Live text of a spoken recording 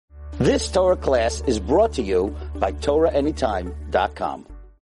This Torah class is brought to you by TorahAnytime.com.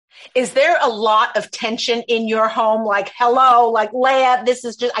 Is there a lot of tension in your home? Like, hello, like, Leah, this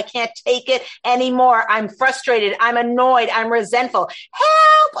is just, I can't take it anymore. I'm frustrated. I'm annoyed. I'm resentful.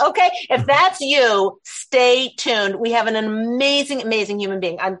 Help. Okay. If that's you, stay tuned. We have an amazing, amazing human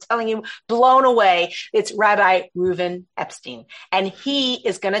being. I'm telling you, blown away. It's Rabbi Reuven Epstein. And he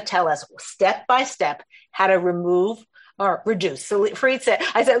is going to tell us step by step how to remove or reduce. So Fareed said,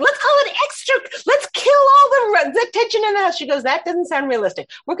 I said, let's call it extra. Let's kill all the tension in the house. She goes, that doesn't sound realistic.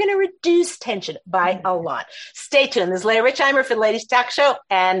 We're going to reduce tension by a lot. Stay tuned. This is Leah Richheimer for the Ladies Talk Show,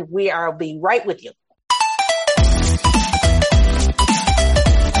 and I'll be right with you.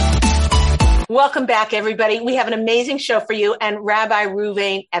 Welcome back, everybody. We have an amazing show for you. And Rabbi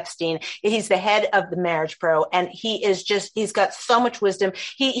Reuven Epstein, he's the head of the Marriage Pro, and he's got so much wisdom.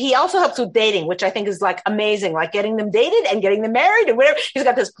 He also helps with dating, which I think is like amazing, like getting them dated and getting them married and whatever. He's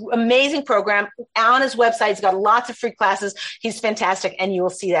got this amazing program on his website. He's got lots of free classes. He's fantastic. And you will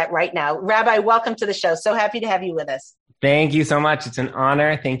see that right now. Rabbi, welcome to the show. So happy to have you with us. Thank you so much. It's an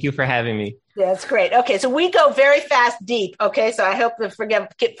honor. Thank you for having me. That's great. Okay, so we go very fast deep. Okay, so I hope you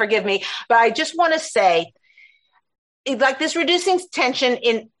forgive me, but I just want to say, like this reducing tension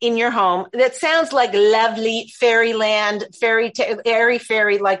in your home, that sounds like lovely fairyland, fairy,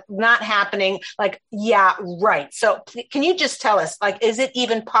 like not happening. Like, yeah, right. So can you just tell us, like, is it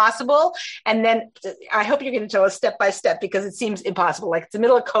even possible? And then I hope you're going to tell us step by step, because it seems impossible. Like, it's the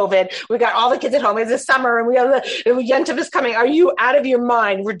middle of COVID. We got all the kids at home. It's the summer and we have the Yom Tov is coming. Are you out of your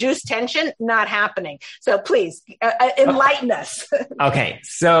mind? Reduce tension? Not happening. So please enlighten us. Okay.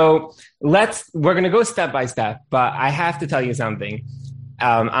 So we're going to go step by step, but I have to tell you something.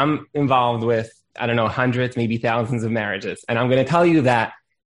 I'm involved with, I don't know, hundreds, maybe thousands of marriages. And I'm going to tell you that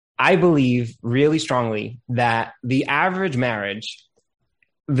I believe really strongly that the average marriage,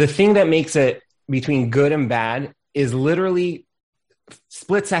 the thing that makes it between good and bad is literally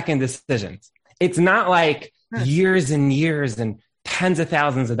split-second decisions. It's not like years and years and tens of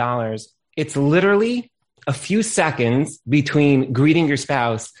thousands of dollars. It's literally a few seconds between greeting your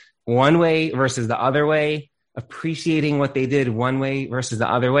spouse one way versus the other way, appreciating what they did one way versus the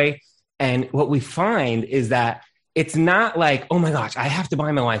other way. And what we find is that it's not like, oh my gosh, I have to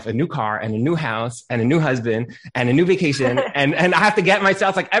buy my wife a new car and a new house and a new husband and a new vacation. and I have to get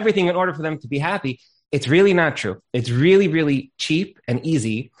myself like everything in order for them to be happy. It's really not true. It's really, really cheap and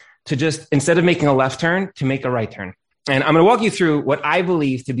easy to just, instead of making a left turn, to make a right turn. And I'm going to walk you through what I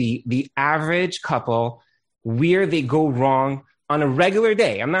believe to be the average couple, where they go wrong on a regular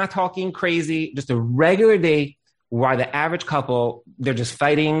day. I'm not talking crazy, just a regular day where the average couple, they're just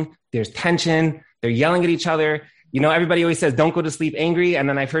fighting, there's tension, they're yelling at each other. You know, everybody always says, don't go to sleep angry. And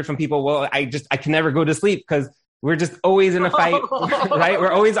then I've heard from people, well, I can never go to sleep because we're just always in a fight, right?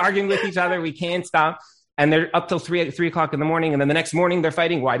 We're always arguing with each other. We can't stop. And they're up till 3 o'clock in the morning. And then the next morning they're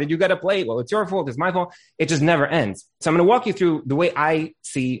fighting. Why did you get up late? Well, it's your fault. It's my fault. It just never ends. So I'm going to walk you through the way I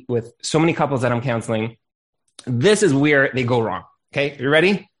see with so many couples that I'm counseling. This is where they go wrong. Okay. You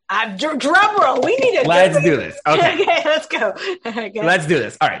ready? Drum roll. We need it. Let's do this. Okay. Okay, let's go. Okay. Let's do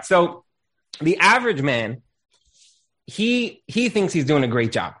this. All right. So the average man, he thinks he's doing a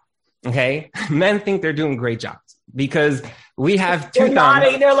great job. Okay. Men think they're doing great jobs because we have two thumbs.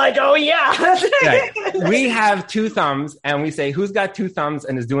 Nodding, they're like, oh yeah. Right. We have two thumbs and we say, who's got two thumbs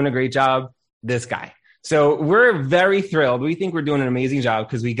and is doing a great job? This guy. So we're very thrilled. We think we're doing an amazing job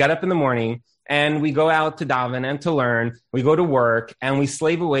because we get up in the morning and we go out to daven and to learn. We go to work and we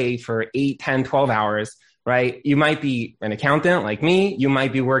slave away for 8, 10, 12 hours, right? You might be an accountant like me. You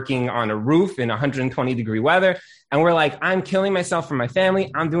might be working on a roof in 120-degree weather. And we're like, I'm killing myself for my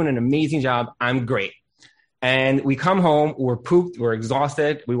family. I'm doing an amazing job. I'm great. And we come home, we're pooped, we're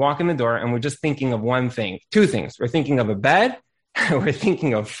exhausted. We walk in the door and we're just thinking of one thing, two things. We're thinking of a bed. We're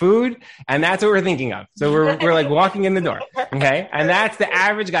thinking of food, and that's what we're thinking of. So we're like walking in the door, okay? And that's the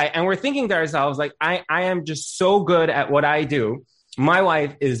average guy. And we're thinking to ourselves, like, I am just so good at what I do. My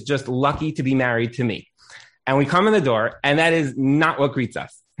wife is just lucky to be married to me. And we come in the door, and that is not what greets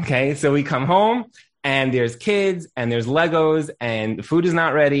us, okay? So we come home, and there's kids, and there's Legos, and the food is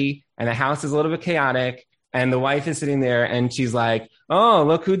not ready, and the house is a little bit chaotic, and the wife is sitting there, and she's like, oh,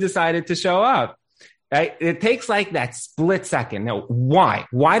 look who decided to show up. Right? It takes like that split second. Now, why?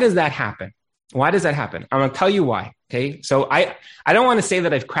 Why does that happen? Why does that happen? I'm going to tell you why. Okay. So I don't want to say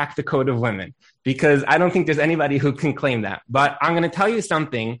that I've cracked the code of women because I don't think there's anybody who can claim that, but I'm going to tell you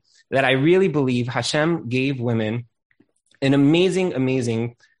something that I really believe Hashem gave women an amazing,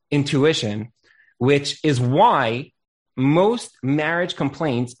 amazing intuition, which is why most marriage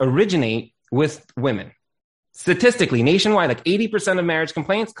complaints originate with women. Statistically, nationwide, like 80% of marriage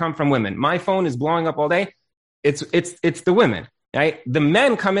complaints come from women. My phone is blowing up all day. It's the women, right? The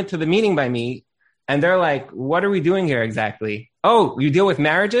men come into the meeting by me and they're like, what are we doing here exactly? Oh, you deal with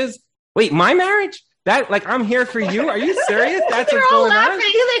marriages? Wait, my marriage? That, like, I'm here for you? Are you serious? That's what's going on?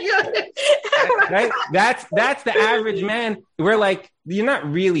 Right? That's the average man. We're like, you're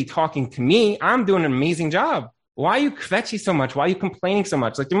not really talking to me. I'm doing an amazing job. Why are you kvetchy so much? Why are you complaining so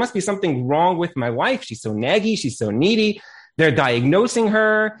much? Like, there must be something wrong with my wife. She's so naggy. She's so needy. They're diagnosing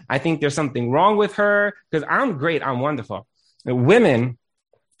her. I think there's something wrong with her because I'm great. I'm wonderful. Women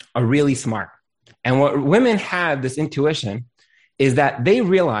are really smart. And what women have, this intuition, is that they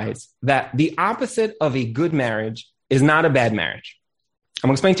realize that the opposite of a good marriage is not a bad marriage. I'm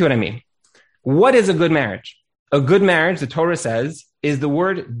going to explain to you what I mean. What is a good marriage? A good marriage, the Torah says, is the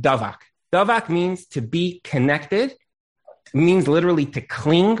word davak. Davak means to be connected. It means literally to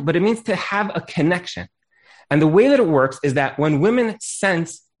cling, but it means to have a connection. And the way that it works is that when women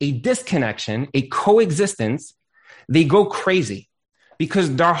sense a disconnection, a coexistence, they go crazy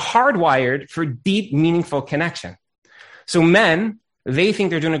because they're hardwired for deep, meaningful connection. So men, they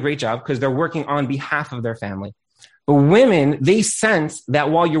think they're doing a great job because they're working on behalf of their family. But women, they sense that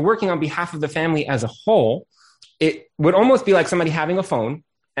while you're working on behalf of the family as a whole, it would almost be like somebody having a phone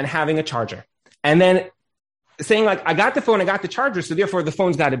and having a charger. And then saying like, I got the phone, I got the charger, so therefore the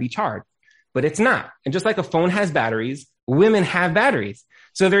phone's got to be charged. But it's not. And just like a phone has batteries, women have batteries.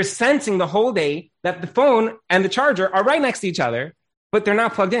 So they're sensing the whole day that the phone and the charger are right next to each other, but they're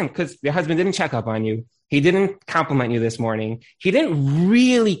not plugged in because your husband didn't check up on you. He didn't compliment you this morning. He didn't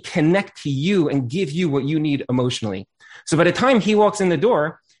really connect to you and give you what you need emotionally. So by the time he walks in the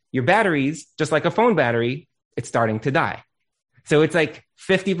door, your batteries, just like a phone battery, it's starting to die. So it's like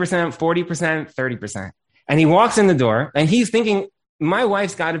 50%, 40%, 30%. And he walks in the door and he's thinking, my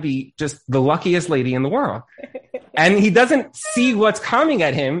wife's got to be just the luckiest lady in the world. And he doesn't see what's coming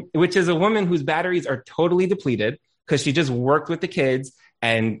at him, which is a woman whose batteries are totally depleted because she just worked with the kids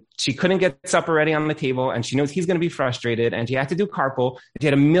and she couldn't get supper ready on the table. And she knows he's going to be frustrated and she had to do carpool. And she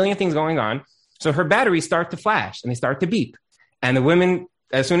had a million things going on. So her batteries start to flash and they start to beep. And the women,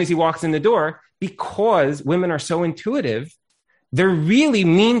 as soon as he walks in the door, because women are so intuitive, they're really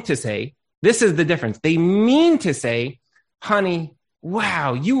mean to say, this is the difference. They mean to say, honey,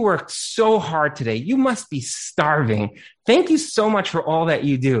 wow, you worked so hard today. You must be starving. Thank you so much for all that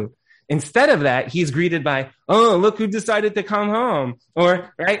you do. Instead of that, he's greeted by, oh, look who decided to come home.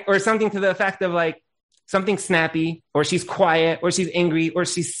 Or, right? Or something to the effect of like something snappy, or she's quiet, or she's angry, or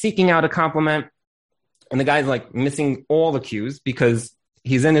she's seeking out a compliment. And the guy's like missing all the cues because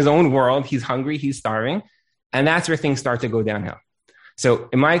he's in his own world. He's hungry. He's starving. And that's where things start to go downhill. So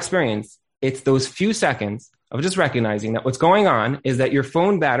in my experience, it's those few seconds of just recognizing that what's going on is that your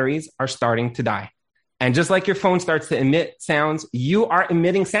phone batteries are starting to die. And just like your phone starts to emit sounds, you are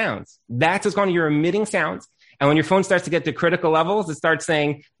emitting sounds. That's what's going on. You're emitting sounds. And when your phone starts to get to critical levels, it starts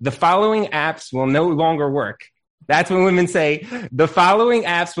saying, the following apps will no longer work. That's when women say, the following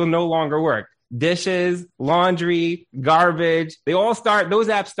apps will no longer work. Dishes, laundry, garbage, those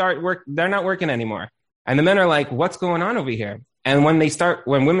apps start work. They're not working anymore. And the men are like, what's going on over here? And when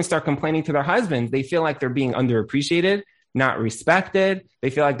women start complaining to their husbands, they feel like they're being underappreciated, not respected.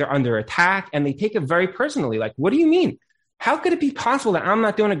 They feel like they're under attack and they take it very personally. Like, what do you mean? How could it be possible that I'm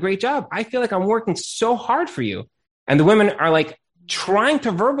not doing a great job? I feel like I'm working so hard for you. And the women are like trying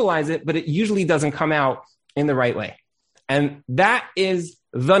to verbalize it, but it usually doesn't come out in the right way. And that is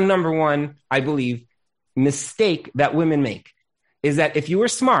the number one, I believe, mistake that women make, is that if you were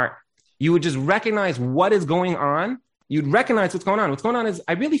smart, you would just recognize what is going on. You'd recognize what's going on. What's going on is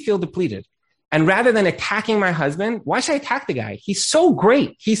I really feel depleted. And rather than attacking my husband, why should I attack the guy? He's so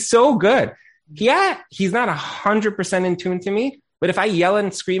great. He's so good. Yeah, he's not 100% in tune to me. But if I yell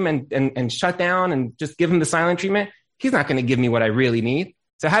and scream and shut down and just give him the silent treatment, he's not going to give me what I really need.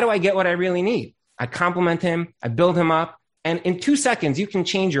 So how do I get what I really need? I compliment him. I build him up. And in 2 seconds, you can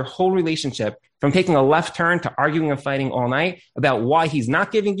change your whole relationship from taking a left turn to arguing and fighting all night about why he's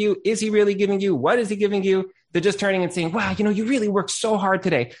not giving you. Is he really giving you? What is he giving you? They're just turning and saying, wow, you really worked so hard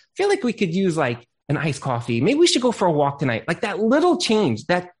today. I feel like we could use like an iced coffee. Maybe we should go for a walk tonight. Like that little change,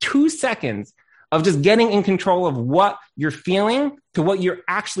 that 2 seconds of just getting in control of what you're feeling to what you're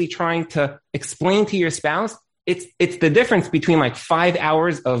actually trying to explain to your spouse. It's the difference between like 5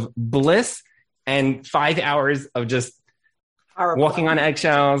 hours of bliss and 5 hours of just walking on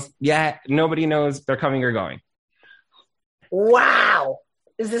eggshells. Yeah, nobody knows they're coming or going. Wow.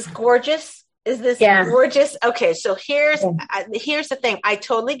 Is this gorgeous? Is this gorgeous? Okay, so here's the thing. I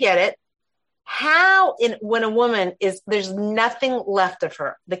totally get it. when a woman there's nothing left of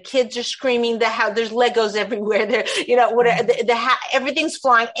her. The kids are screaming. There's Legos everywhere. There, everything's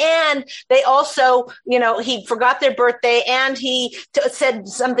flying. And they also, he forgot their birthday, and he said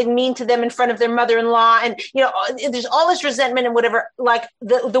something mean to them in front of their mother-in-law. And, there's all this resentment and whatever, like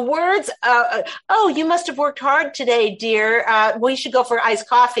the words, oh, you must have worked hard today, dear. We should go for iced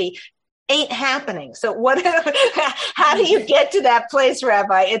coffee. Ain't happening. So how do you get to that place,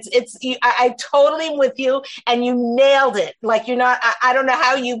 Rabbi? I totally am with you, and you nailed it. Like, you're not, I don't know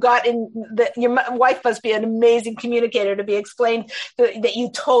how you got your wife must be an amazing communicator to be explained that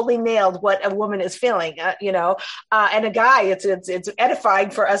you totally nailed what a woman is feeling, and a guy, it's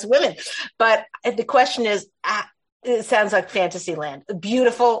edifying for us women. But the question is, it sounds like fantasy land,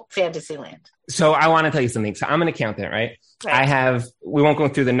 beautiful fantasy land. So I want to tell you something. So I'm an accountant, right? We won't go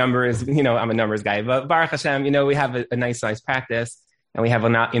through the numbers, I'm a numbers guy, but Baruch Hashem, we have a nice sized practice, and we have a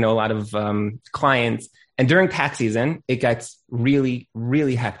lot of clients. And during tax season, it gets really,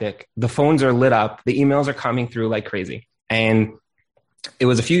 really hectic. The phones are lit up. The emails are coming through like crazy. And it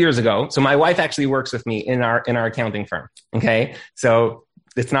was a few years ago. So my wife actually works with me in our accounting firm. Okay. So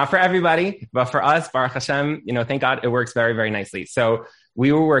it's not for everybody, but for us, Baruch Hashem, thank God, it works very, very nicely. So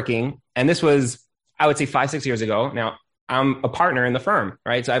we were working, and this was, I would say 5-6 years ago. Now, I'm a partner in the firm,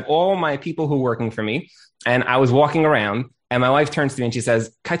 right? So I have all my people who are working for me, and I was walking around, and my wife turns to me and she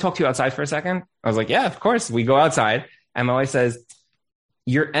says, "Can I talk to you outside for a second?" I was like, "Yeah, of course." We go outside, and my wife says,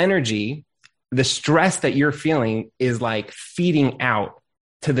 "Your energy, the stress that you're feeling is like feeding out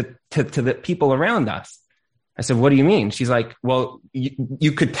to the people around us." I said, "What do you mean?" She's like, "Well,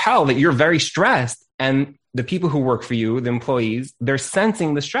 you could tell that you're very stressed, and the people who work for you, the employees, they're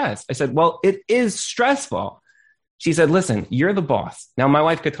sensing the stress." I said, "Well, it is stressful." She said, "Listen, you're the boss." Now, my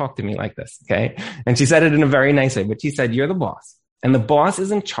wife could talk to me like this, okay? And she said it in a very nice way, but she said, "You're the boss, and the boss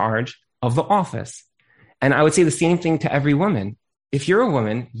is in charge of the office." And I would say the same thing to every woman. If you're a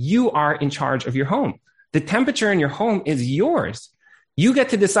woman, you are in charge of your home. The temperature in your home is yours. You get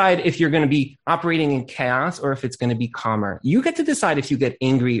to decide if you're going to be operating in chaos or if it's going to be calmer. You get to decide if you get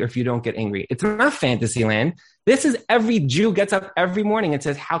angry or if you don't get angry. It's not fantasy land. This is every Jew gets up every morning and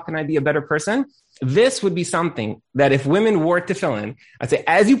says, "How can I be a better person?" This would be something that if women wore tefillin, I'd say,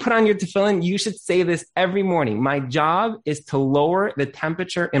 as you put on your tefillin, you should say this every morning. My job is to lower the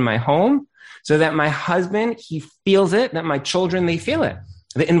temperature in my home so that my husband, he feels it, that my children, they feel it.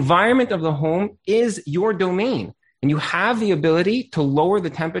 The environment of the home is your domain. And you have the ability to lower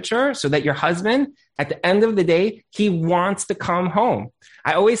the temperature so that your husband, at the end of the day, he wants to come home.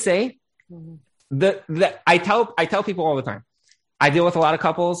 I always say I tell people all the time, I deal with a lot of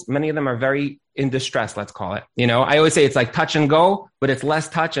couples. Many of them are very in distress, let's call it. I always say it's like touch and go, but it's less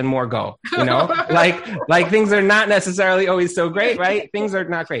touch and more go, like things are not necessarily always so great, right? Things are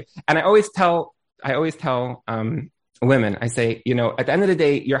not great. And I always tell women, I say, at the end of the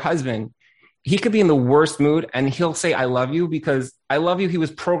day, your husband, he could be in the worst mood and he'll say, "I love you," because I love you, he was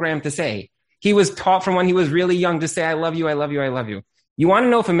programmed to say. He was taught from when he was really young to say, "I love you, I love you, I love you." You want to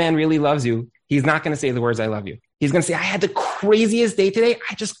know if a man really loves you, he's not going to say the words, "I love you." He's going to say, "I had the craziest day today.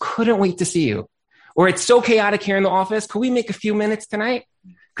 I just couldn't wait to see you." Or, "It's so chaotic here in the office. Could we make a few minutes tonight?"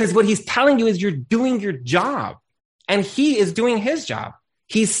 Because what he's telling you is you're doing your job and he is doing his job.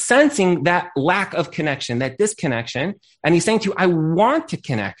 He's sensing that lack of connection, that disconnection. And he's saying to you, "I want to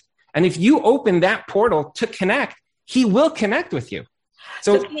connect." And if you open that portal to connect, he will connect with you.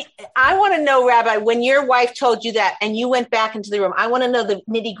 So I want to know, Rabbi, when your wife told you that and you went back into the room, I want to know the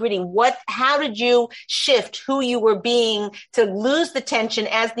nitty gritty. How did you shift who you were being to lose the tension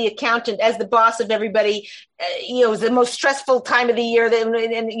as the accountant, as the boss of everybody? It was the most stressful time of the year,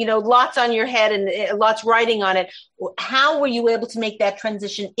 and lots on your head and lots riding on it. How were you able to make that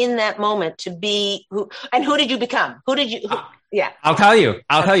transition in that moment to be who did you become? Yeah. I'll tell you.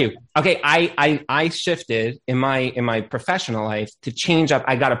 Okay. I shifted in my professional life to change up.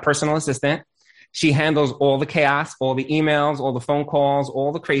 I got a personal assistant. She handles all the chaos, all the emails, all the phone calls,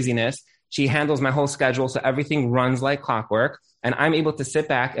 all the craziness. She handles my whole schedule. So everything runs like clockwork. And I'm able to sit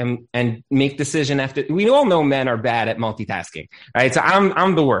back and make decision after. We all know men are bad at multitasking, right? So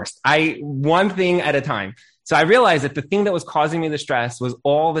I'm the worst. One thing at a time. So I realized that the thing that was causing me the stress was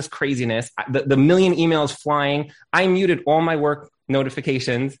all this craziness, the million emails flying. I muted all my work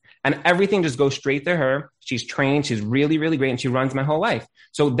notifications and everything just goes straight to her. She's trained. She's really, really great. And she runs my whole life.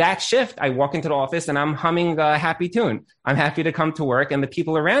 So that shift, I walk into the office and I'm humming a happy tune. I'm happy to come to work. And the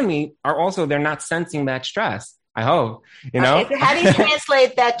people around me are also, they're not sensing that stress. I hope, you know. Okay, so how do you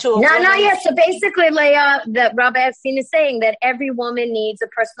translate that to a woman? Yeah. So basically, Leah, that Rabbi Epstein is saying that every woman needs a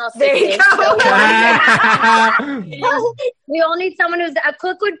personal There you assistant. go. We all need someone who's a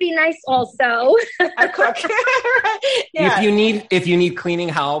cook would be nice also. A cook. Yeah. If you need cleaning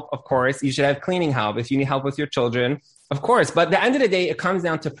help, of course, you should have cleaning help. If you need help with your children, of course. But at the end of the day, it comes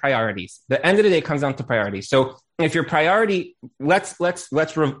down to priorities. So if your priority, let's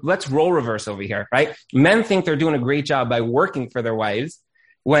role reverse over here, right? Men think they're doing a great job by working for their wives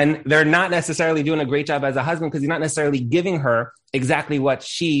when they're not necessarily doing a great job as a husband because he's not necessarily giving her exactly what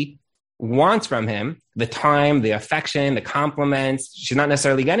she wants from him, the time, the affection, the compliments. She's not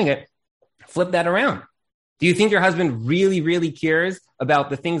necessarily getting it. Flip that around. Do you think your husband really, really cares about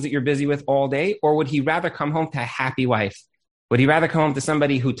the things that you're busy with all day? Or would he rather come home to a happy wife? Would he rather come home to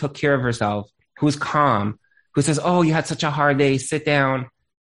somebody who took care of herself, who's calm, who says, oh, you had such a hard day, sit down?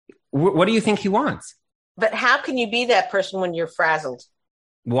 What do you think he wants? But how can you be that person when you're frazzled?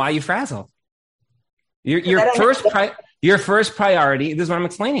 Why are you frazzled? Your first priority, this is what I'm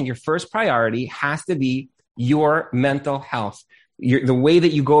explaining. Your first priority has to be your mental health. The way that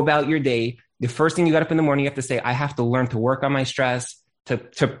you go about your day. The first thing you got up in the morning, you have to say, I have to learn to work on my stress,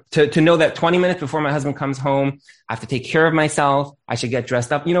 to know that 20 minutes before my husband comes home, I have to take care of myself. I should get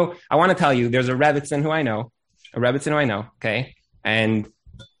dressed up. You know, I want to tell you, there's a Rebbitzin who I know, okay? And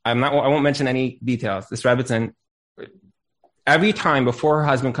I won't mention any details. This Rebbitzin, every time before her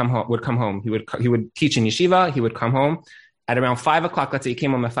husband would come home, he would teach in yeshiva, he would come home at around 5 o'clock. Let's say he came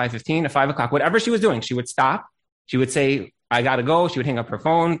home at 5:15, at 5 o'clock, whatever she was doing, she would stop. She would say, I got to go. She would hang up her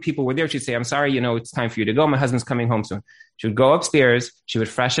phone. People were there. She'd say, I'm sorry, it's time for you to go. My husband's coming home soon. She would go upstairs. She would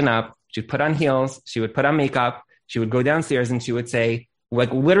freshen up. She'd put on heels. She would put on makeup. She would go downstairs and she would say,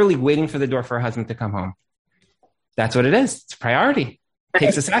 like literally waiting for the door for her husband to come home. That's what it is. It's a priority. It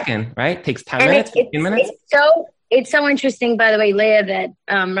takes a second, right? It takes 10 minutes, 15 minutes. It's so interesting, by the way, Leah, that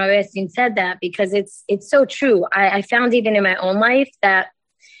Rabbi Epstein said that because it's so true. I found even in my own life that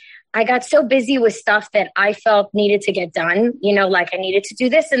I got so busy with stuff that I felt needed to get done. Like I needed to do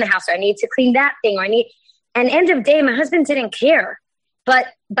this in the house, or I need to clean that thing, and end of day, my husband didn't care. But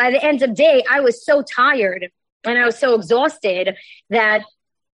by the end of day, I was so tired and I was so exhausted that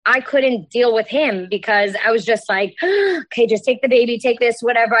I couldn't deal with him because I was just like, okay, just take the baby, take this,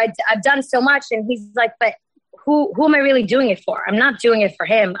 whatever. I've done so much. And he's like, but who am I really doing it for? I'm not doing it for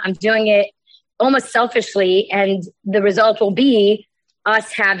him. I'm doing it almost selfishly. And the result will be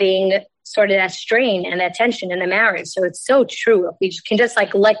us having sort of that strain and that tension in the marriage. So it's so true. If we can just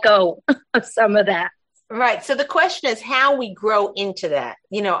like let go of some of that. Right. So the question is how we grow into that.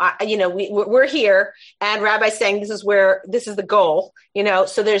 We're here, and Rabbi's saying this is the goal.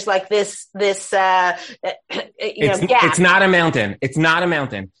 So there's like this gap. It's not a mountain. It's not a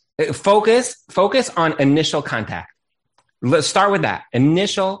mountain. Focus on initial contact. Let's start with that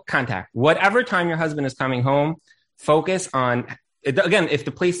initial contact. Whatever time your husband is coming home, focus on. Again, if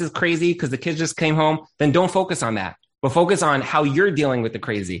the place is crazy because the kids just came home, then don't focus on that, but focus on how you're dealing with the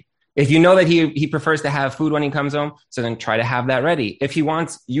crazy. If you know that he prefers to have food when he comes home, so then try to have that ready. If he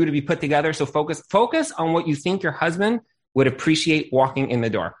wants you to be put together, so focus on what you think your husband would appreciate walking in the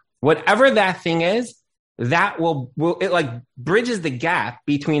door. Whatever that thing is, that will it like bridges the gap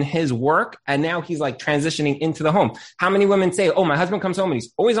between his work and now he's like transitioning into the home. How many women say, oh, my husband comes home and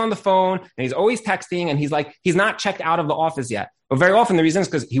he's always on the phone and he's always texting and he's not checked out of the office yet. But very often the reason is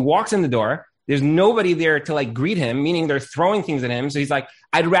because he walks in the door. There's nobody there to like greet him, meaning they're throwing things at him. So he's like,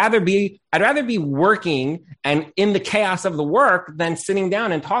 I'd rather be working and in the chaos of the work than sitting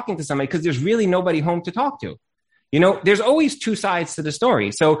down and talking to somebody because there's really nobody home to talk to. There's always two sides to the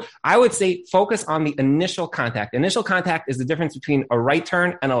story. So I would say focus on the initial contact. Initial contact is the difference between a right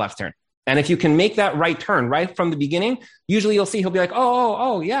turn and a left turn. And if you can make that right turn right from the beginning, usually you'll see he'll be like,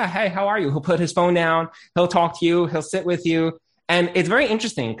 oh, yeah, hey, how are you? He'll put his phone down. He'll talk to you. He'll sit with you. And it's very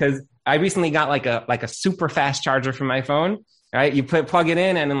interesting because I recently got like a super fast charger for my phone, right? You plug it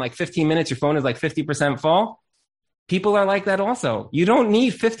in and in like 15 minutes, your phone is like 50% full. People are like that also. You don't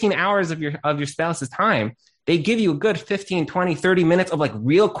need 15 hours of your spouse's time. They give you a good 15, 20, 30 minutes of like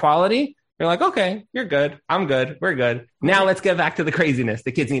real quality. You're like, okay, you're good. I'm good. We're good. Now let's get back to the craziness.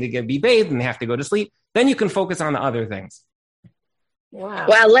 The kids need to be bathed and they have to go to sleep. Then you can focus on the other things. Wow.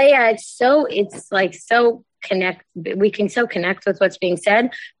 Well, Leah, we can so connect with what's being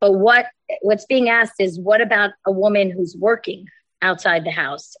said, but what's being asked is what about a woman who's working outside the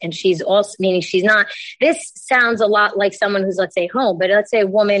house and she's also, meaning she's not, this sounds a lot like someone who's, let's say, home, but let's say a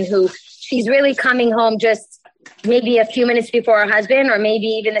woman who she's really coming home just maybe a few minutes before her husband or maybe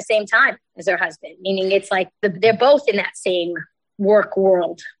even the same time as her husband, meaning it's like they're both in that same work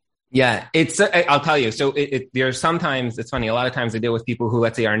world. Yeah, I'll tell you. So there's sometimes, it's funny, a lot of times I deal with people who,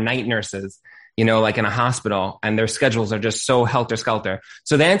 let's say, are night nurses, like in a hospital, and their schedules are just so helter-skelter.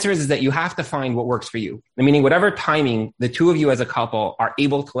 So the answer is that you have to find what works for you. Meaning whatever timing the two of you as a couple are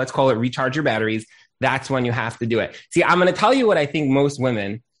able to, let's call it, recharge your batteries, that's when you have to do it. See, I'm going to tell you what I think most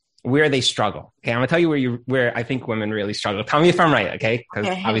women, where they struggle. Okay, I'm going to tell you where I think women really struggle. Tell me if I'm right, okay? Because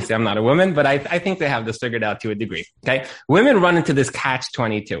obviously I'm not a woman, but I think they have this figured out to a degree, okay? Women run into this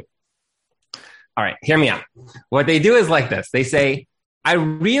catch-22. All right, hear me out. What they do is like this. They say, I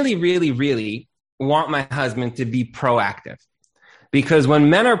really, really, really want my husband to be proactive. Because when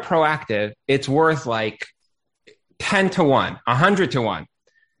men are proactive, it's worth like 10 to 1, 100 to 1.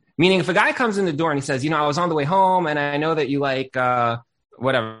 Meaning if a guy comes in the door and he says, I was on the way home and I know that you like,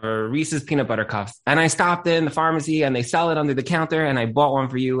 Reese's peanut butter cups. And I stopped in the pharmacy and they sell it under the counter and I bought one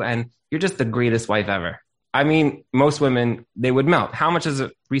for you and you're just the greatest wife ever. I mean, most women, they would melt. How much does a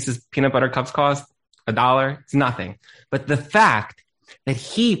Reese's peanut butter cups cost? $1? It's nothing. But the fact that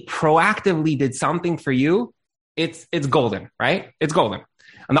he proactively did something for you, it's golden, right? It's golden.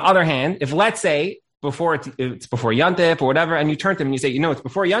 On the other hand, if let's say it's before Yontif or whatever, and you turn to him and you say, it's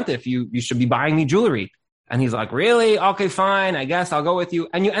before Yontif, you should be buying me jewelry. And he's like, really? Okay, fine. I guess I'll go with you.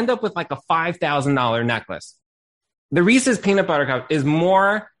 And you end up with like a $5,000 necklace. The Reese's peanut butter cup is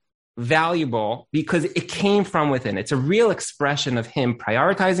more valuable because it came from within. It's a real expression of him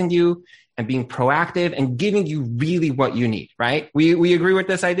prioritizing you and being proactive and giving you really what you need, right? We agree with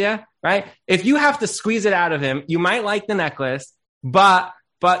this idea, right? If you have to squeeze it out of him, you might like the necklace, but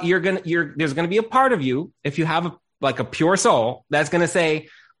there's gonna be a part of you, if you have a pure soul, that's gonna say,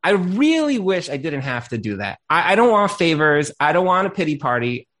 I really wish I didn't have to do that. I don't want favors. I don't want a pity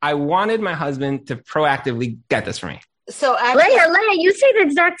party. I wanted my husband to proactively get this for me. So Leah, you say the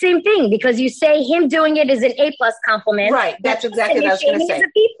exact same thing because you say him doing it is an A+ compliment. Right. That's exactly what I was going to say.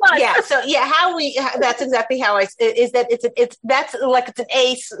 Yeah. So that's exactly how is that it's an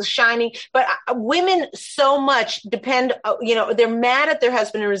ace shining, but women so much depend, they're mad at their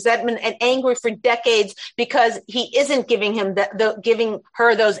husband and resentment and angry for decades because he isn't giving giving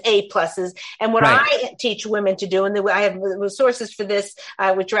her those A+. And what I teach women to do, and I have sources for this,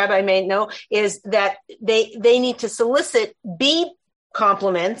 which Rabbi may know, is that they need to solicit B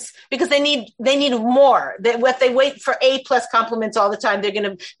compliments because they need more. If they wait for A+ compliments all the time, they're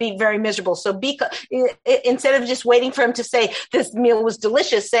going to be very miserable. So instead of just waiting for him to say this meal was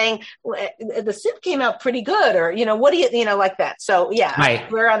delicious, saying the soup came out pretty good, or what do you like that. So yeah,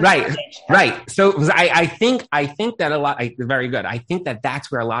 we're on the same page. Right. So I think that a lot. Very good. I think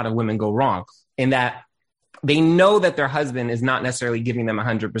that's where a lot of women go wrong, in that they know that their husband is not necessarily giving them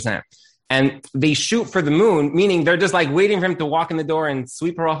 100%. And they shoot for the moon, meaning they're just like waiting for him to walk in the door and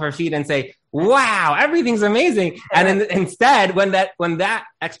sweep her off her feet and say, wow, everything's amazing. And instead, when that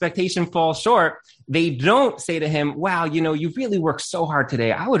expectation falls short, they don't say to him, wow, you really worked so hard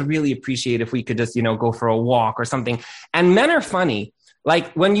today. I would really appreciate if we could just, go for a walk or something. And men are funny.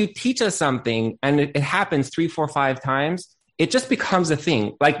 Like when you teach us something and it happens 3, 4, 5 times, it just becomes a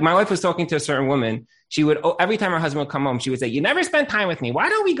thing. Like my wife was talking to a certain woman. She would, every time her husband would come home, she would say, you never spend time with me. Why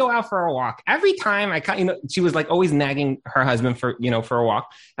don't we go out for a walk? Every time she was like always nagging her husband for a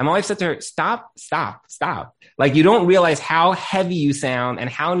walk. And my wife said to her, stop. Like you don't realize how heavy you sound and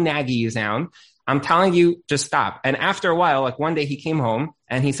how naggy you sound. I'm telling you, just stop. And after a while, like one day he came home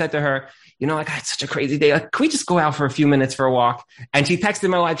and he said to her, I had such a crazy day. Like, can we just go out for a few minutes for a walk? And she texted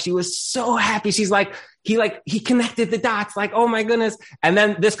my wife. She was so happy. She's like, he connected the dots. Like, oh my goodness. And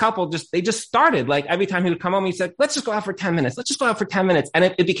then this couple they just started. Like every time he would come home, he said, let's just go out for 10 minutes. Let's just go out for 10 minutes. And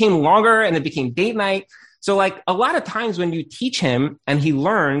it became longer and it became date night. So like a lot of times when you teach him and he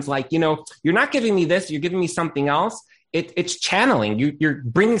learns, like, you're not giving me this, you're giving me something else. It's channeling. You're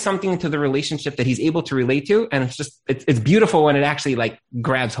bringing something into the relationship that he's able to relate to. And it's beautiful when it actually like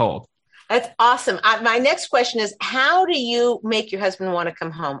grabs hold. That's awesome. My next question is, how do you make your husband want to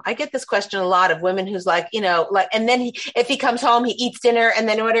come home? I get this question a lot of women who's like, and then if he comes home, he eats dinner and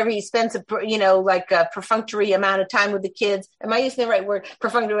then whatever he spends, a perfunctory amount of time with the kids. Am I using the right word?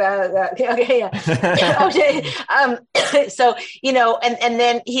 Perfunctory. Okay. Yeah. Okay. So, and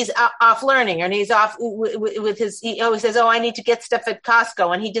then he's off learning and he's off with he always says, oh, I need to get stuff at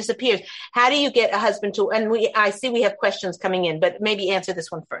Costco, and he disappears. How do you get a husband to, and I see we have questions coming in, but maybe answer this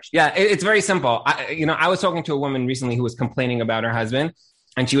one first. Yeah. It's very simple. I was talking to a woman recently who was complaining about her husband,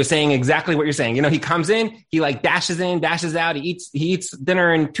 and she was saying exactly what you're saying. He comes in, he like dashes in, dashes out. He eats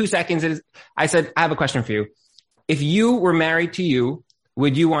dinner in 2 seconds. I said, I have a question for you. If you were married to you,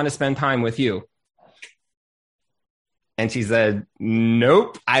 would you want to spend time with you? And she said,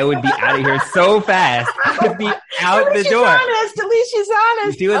 nope, I would be out of here so fast. I would be out the door. At least she's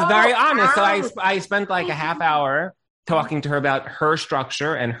honest. She was very honest. So I spent like a half hour talking to her about her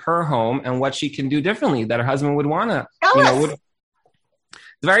structure and her home and what she can do differently that her husband would want to. It's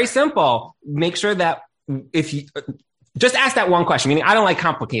very simple. Make sure that if you just ask that one question, meaning I don't like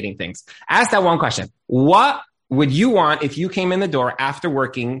complicating things. Ask that one question. What would you want if you came in the door after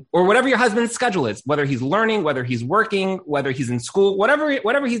working or whatever your husband's schedule is, whether he's learning, whether he's working, whether he's in school,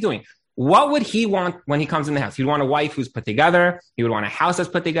 whatever he's doing? What would he want when he comes in the house? He'd want a wife who's put together. He would want a house that's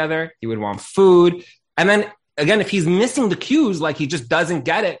put together. He would want food. And then again, if he's missing the cues, like he just doesn't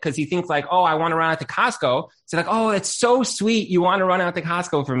get it because he thinks like, oh, I want to run out to Costco. So like, oh, it's so sweet. You want to run out to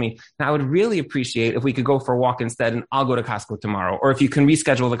Costco for me. And I would really appreciate if we could go for a walk instead and I'll go to Costco tomorrow. Or if you can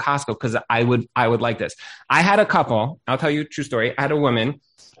reschedule the Costco because I would like this. I had a couple, I'll tell you a true story. I had a woman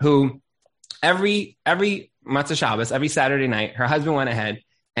who every Matzah Shabbos, every Saturday night, her husband went ahead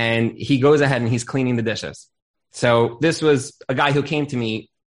and he goes ahead and he's cleaning the dishes. So this was a guy who came to me.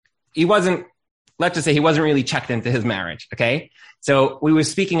 Let's just say he wasn't really checked into his marriage. Okay. So we were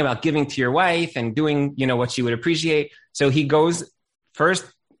speaking about giving to your wife and doing, what she would appreciate. So he goes first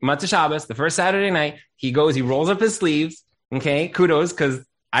Matzah Shabbos, the first Saturday night, he rolls up his sleeves. Okay. Kudos. Cause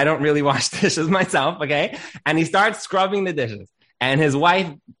I don't really wash dishes myself. Okay. And he starts scrubbing the dishes and his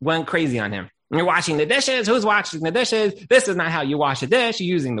wife went crazy on him. You're washing the dishes. Who's washing the dishes? This is not how you wash a dish.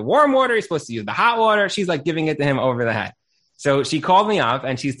 You're using the warm water. You're supposed to use the hot water. She's like giving it to him over the head. So she called me up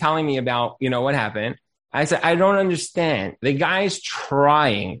and she's telling me about, what happened. I said, I don't understand. The guy's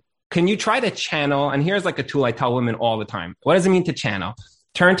trying. Can you try to channel? And here's like a tool I tell women all the time. What does it mean to channel?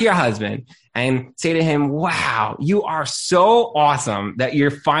 Turn to your husband and say to him, wow, you are so awesome that you're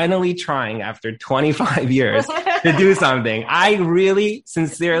finally trying after 25 years to do something. I really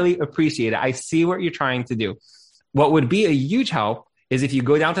sincerely appreciate it. I see what you're trying to do. What would be a huge help is if you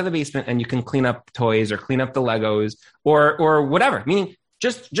go down to the basement and you can clean up toys or clean up the Legos or whatever, meaning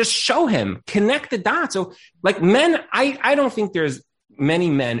just show him, connect the dots. So like men, I don't think there's many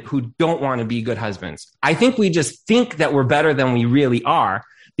men who don't want to be good husbands. I think we just think that we're better than we really are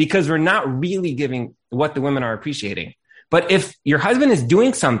because we're not really giving what the women are appreciating. But if your husband is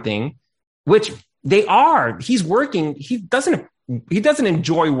doing something, which they are, he's working, he doesn't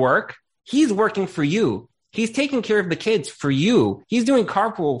enjoy work. He's working for you. He's taking care of the kids for you. He's doing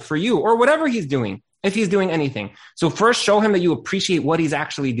carpool for you or whatever he's doing, if he's doing anything. So first show him that you appreciate what he's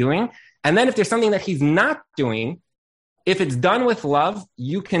actually doing. And then if there's something that he's not doing, if it's done with love,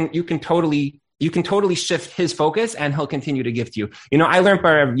 you can totally shift his focus and he'll continue to give to you. I learned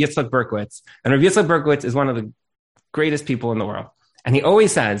by Rav Yitzchak Berkowitz, and Rav Yitzchak Berkowitz is one of the greatest people in the world. And he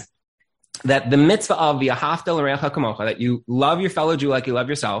always says that the mitzvah of v'ahavta l'reacha kamocha, that you love your fellow Jew like you love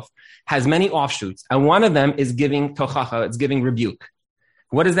yourself, has many offshoots. And one of them is giving tochacha, it's giving rebuke.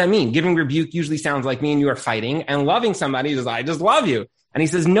 What does that mean? Giving rebuke usually sounds like me and you are fighting, and loving somebody is I just love you. And he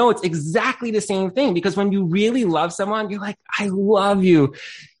says, no, it's exactly the same thing, because when you really love someone, you're like, I love you.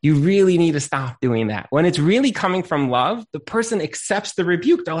 You really need to stop doing that. When it's really coming from love, the person accepts the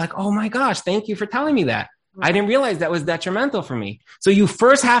rebuke. They're like, oh my gosh, thank you for telling me that. I didn't realize that was detrimental for me. So you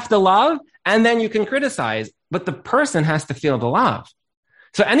first have to love and then you can criticize, but the person has to feel the love.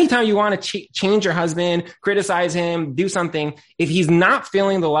 So anytime you want to change your husband, criticize him, do something, if he's not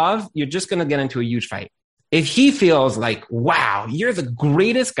feeling the love, you're just going to get into a huge fight. If he feels like, wow, you're the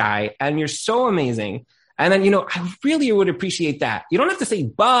greatest guy and you're so amazing. And then, I really would appreciate that. You don't have to say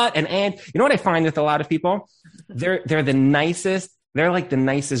but and. You know what I find with a lot of people? They're the nicest. They're like the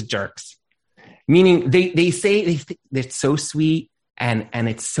nicest jerks. Meaning they say they're so sweet and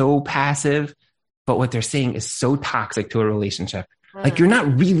it's so passive, but what they're saying is so toxic to a relationship. Like you're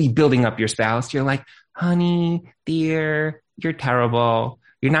not really building up your spouse. You're like, honey, dear, you're terrible.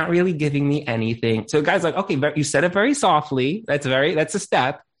 You're not really giving me anything. So guys like, okay, you said it very softly. That's a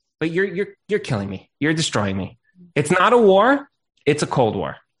step, but you're killing me. You're destroying me. It's not a war. It's a cold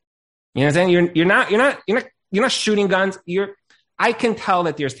war. You know what I'm saying? You're not shooting guns. I can tell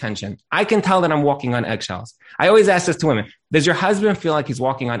that there's tension. I can tell that I'm walking on eggshells. I always ask this to women. Does your husband feel like he's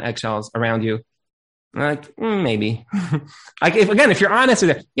walking on eggshells around you? I'm like, maybe. Like if you're honest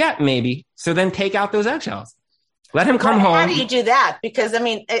with it, yeah, maybe. So then take out those eggshells. Let him come home. How do you do that? Because,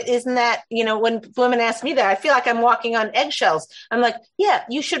 isn't that, when women ask me that, I feel like I'm walking on eggshells. I'm like, yeah,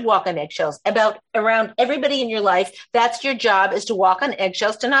 you should walk on eggshells around everybody in your life. That's your job, is to walk on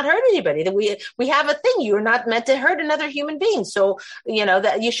eggshells, to not hurt anybody. That we have a thing. You're not meant to hurt another human being. So,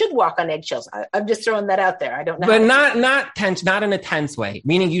 that you should walk on eggshells. I'm just throwing that out there. I don't know. But not tense, not in a tense way,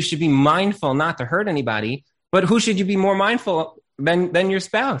 meaning you should be mindful not to hurt anybody. But who should you be more mindful than your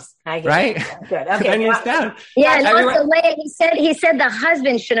spouse, right? Good. Okay. Than your spouse. Yeah, and also, Leah, he said the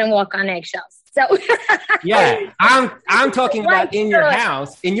husband shouldn't walk on eggshells. So yeah, I'm talking about in your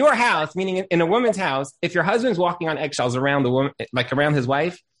house, meaning in a woman's house. If your husband's walking on eggshells around the woman, like around his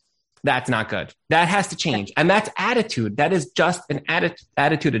wife, that's not good. That has to change. And that's attitude. That is just an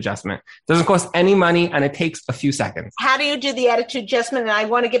attitude adjustment. It doesn't cost any money and it takes a few seconds. How do you do the attitude adjustment? And I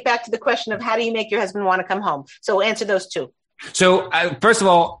want to get back to the question of how do you make your husband want to come home? So answer those two. So first of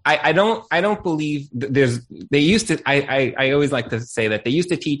all, I don't believe I always like to say that they used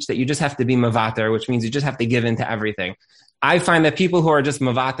to teach that you just have to be mavater, which means you just have to give in to everything. I find that people who are just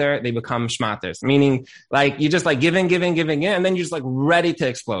mavater, they become schmatters, meaning like you just like give in, and then you're just like ready to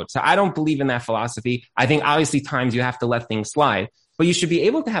explode. So I don't believe in that philosophy. I think obviously times you have to let things slide, but you should be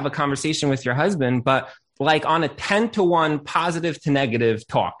able to have a conversation with your husband, but like on a 10-to-1 positive to negative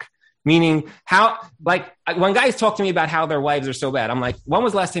talk. Meaning how, like when guys talk to me about how their wives are so bad, I'm like, when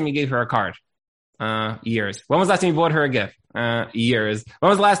was the last time you gave her a card? Years. When was the last time you bought her a gift? Years. When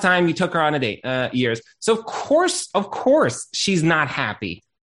was the last time you took her on a date? Years. So of course, she's not happy.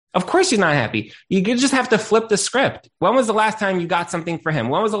 Of course she's not happy. You just have to flip the script. When was the last time you got something for him?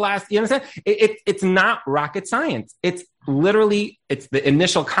 When was the last, you understand? It's not rocket science. It's literally, it's the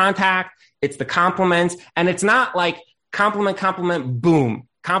initial contact. It's the compliments. And it's not like compliment, boom.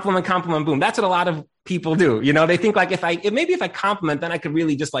 Compliment, boom. That's what a lot of people do. You know, they think like if I compliment, then I could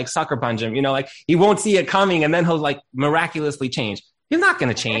really just like sucker punch him, you know, like he won't see it coming and then he'll like miraculously change. He's not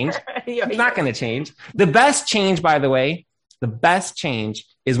going to change. He's not going to change. The best change, by the way,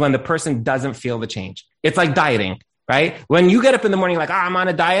 is when the person doesn't feel the change. It's like dieting, right? When you get up in the morning, like, I'm on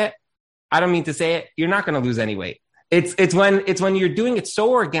a diet. I don't mean to say it. You're not going to lose any weight. It's when you're doing it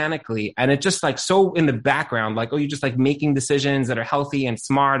so organically and it's just like so in the background, like, oh, you're just like making decisions that are healthy and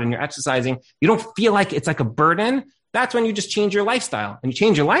smart and you're exercising. You don't feel like it's like a burden. That's when you just change your lifestyle. And you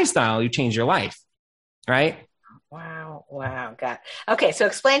change your lifestyle, you change your life, right? Wow. Got it. Okay. So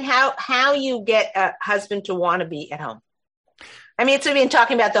explain how you get a husband to want to be at home. I mean, we've been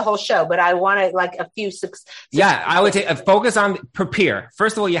talking about the whole show, but I want to like a few. Yeah, I would say focus on prepare.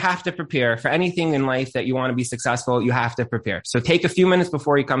 First of all, you have to prepare for anything in life that you want to be successful. You have to prepare. So take a few minutes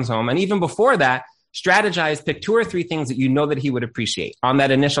before he comes home. And even before that, strategize, pick 2 or 3 things that you know that he would appreciate on that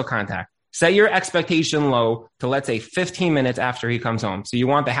initial contact. Set your expectation low to, let's say, 15 minutes after he comes home. So you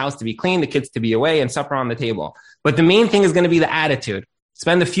want the house to be clean, the kids to be away, and supper on the table. But the main thing is going to be the attitude.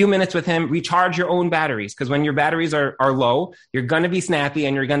 Spend a few minutes with him, recharge your own batteries, because when your batteries are low, you're going to be snappy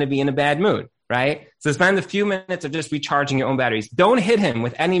and you're going to be in a bad mood, right? So spend a few minutes of just recharging your own batteries. Don't hit him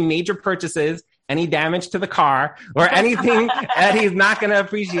with any major purchases, any damage to the car, or anything that he's not going to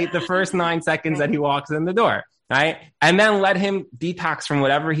appreciate the first 9 seconds that he walks in the door, right? And then let him detox from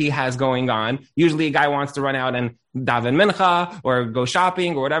whatever he has going on. Usually a guy wants to run out and daven mincha or go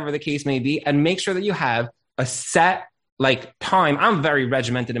shopping or whatever the case may be, and make sure that you have a set like time. I'm very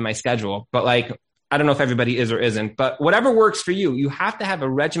regimented in my schedule, but like, I don't know if everybody is or isn't, but whatever works for you, you have to have a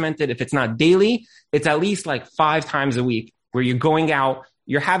regimented, if it's not daily, it's at least like 5 times a week where you're going out,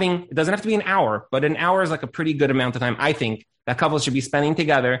 it doesn't have to be an hour, but an hour is like a pretty good amount of time. I think that couples should be spending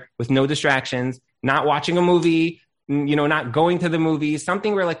together with no distractions, not watching a movie, you know, not going to the movies,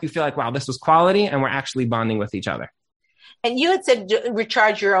 something where like you feel like, wow, this was quality and we're actually bonding with each other. And you had said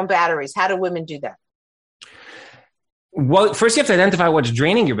recharge your own batteries. How do women do that? Well, first you have to identify what's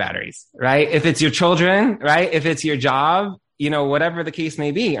draining your batteries, right? If it's your children, right? If it's your job, you know, whatever the case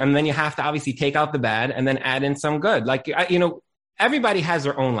may be. And then you have to obviously take out the bad and then add in some good. Like, you know, everybody has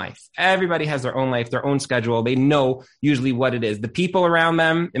their own life. Everybody has their own life, their own schedule. They know usually what it is. The people around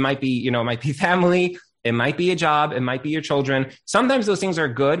them, it might be, you know, it might be family. It might be a job. It might be your children. Sometimes those things are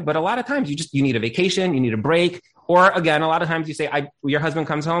good, but a lot of times you need a vacation, you need a break. Or again, a lot of times you say, your husband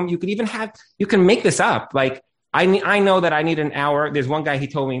comes home. You can make this up. Like, I know that I need an hour. There's one guy, he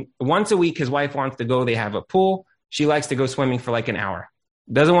told me once a week, his wife wants to go. They have a pool. She likes to go swimming for like an hour.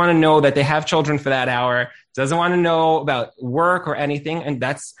 Doesn't want to know that they have children for that hour. Doesn't want to know about work or anything. And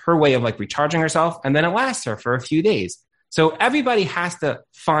that's her way of like recharging herself. And then it lasts her for a few days. So everybody has to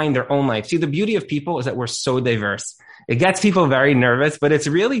find their own life. See, the beauty of people is that we're so diverse. It gets people very nervous, but it's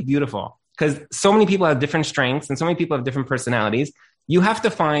really beautiful because so many people have different strengths and so many people have different personalities. You have to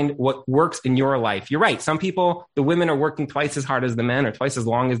find what works in your life. You're right. Some people, the women are working twice as hard as the men or twice as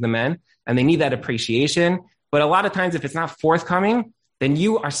long as the men, and they need that appreciation. But a lot of times, if it's not forthcoming, then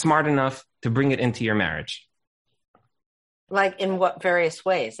you are smart enough to bring it into your marriage. Like in what various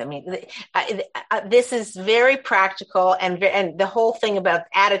ways? I mean, this is very practical and the whole thing about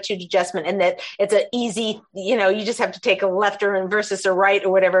attitude adjustment and that it's an easy, you know, you just have to take a left or versus a right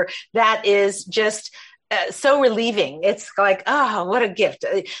or whatever. That is just so relieving. It's like, oh, what a gift.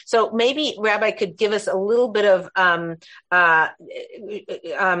 So maybe Rabbi could give us a little bit of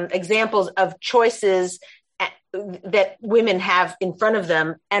examples of choices that women have in front of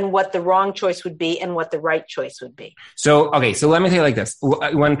them, and what the wrong choice would be and what the right choice would be. So let me tell you like this.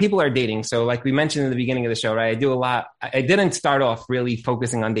 When people are dating, so like we mentioned in the beginning of the show, right? I didn't start off really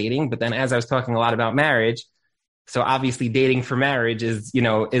focusing on dating, but then as I was talking a lot about marriage, so obviously dating for marriage is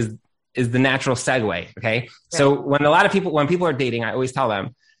the natural segue. Okay. Right. So when people are dating, I always tell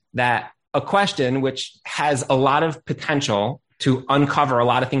them that a question which has a lot of potential to uncover a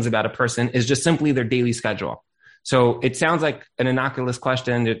lot of things about a person is just simply their daily schedule. So it sounds like an innocuous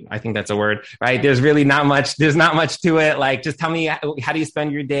question. I think that's a word, right? There's not much to it. Like, just tell me, how do you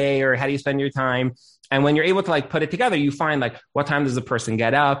spend your day, or how do you spend your time? And when you're able to like put it together, you find like, what time does a person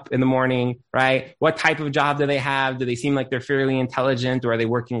get up in the morning, right? What type of job do they have? Do they seem like they're fairly intelligent, or are they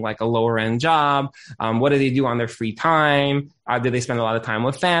working like a lower end job? What do they do on their free time? Do they spend a lot of time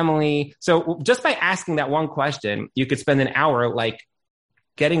with family? So just by asking that one question, you could spend an hour like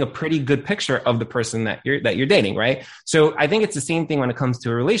getting a pretty good picture of the person that you're dating, right? So I think it's the same thing when it comes to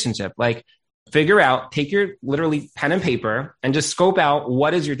a relationship. Like, take your literally pen and paper and just scope out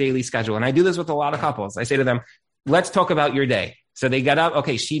what is your daily schedule. And I do this with a lot of couples. I say to them, let's talk about your day. So they get up.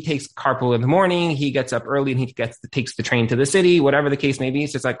 Okay, she takes carpool in the morning. He gets up early and he takes the train to the city, whatever the case may be.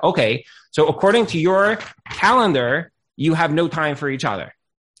 So it's like, okay, so according to your calendar, you have no time for each other.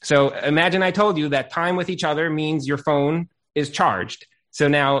 So imagine I told you that time with each other means your phone is charged. So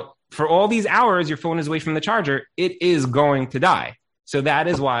now for all these hours, your phone is away from the charger. It is going to die. So that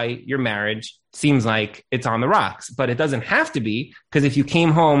is why your marriage seems like it's on the rocks, but it doesn't have to be, because if you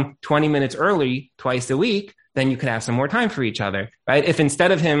came home 20 minutes early twice a week, then you could have some more time for each other, right? If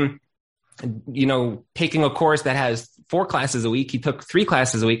instead of him, taking a course that has 4 classes a week, he took 3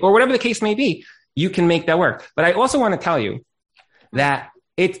 classes a week, or whatever the case may be, you can make that work. But I also want to tell you that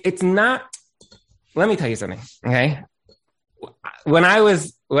it's not, let me tell you something. Okay. When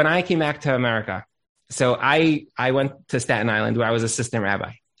I came back to America, so I went to Staten Island where I was assistant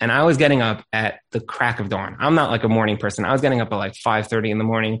rabbi, and I was getting up at the crack of dawn. I'm not like a morning person. I was getting up at like 5:30 in the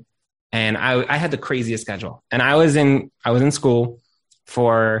morning, and I had the craziest schedule. And I was in school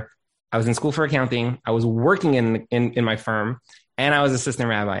for accounting. I was working in my firm, and I was assistant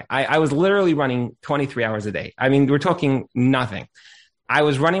rabbi. I was literally running 23 hours a day. I mean, we're talking nothing. I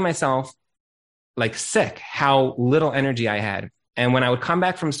was running myself like sick, how little energy I had. And when I would come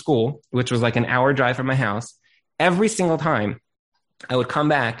back from school, which was like an hour drive from my house, every single time I would come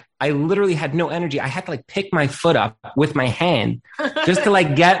back, I literally had no energy. I had to like pick my foot up with my hand just to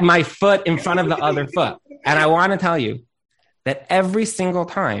like get my foot in front of the other foot. And I want to tell you that every single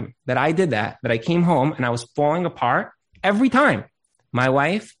time that I did that I came home and I was falling apart, every time my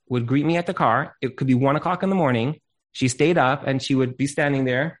wife would greet me at the car. It could be 1:00 in the morning. She stayed up and she would be standing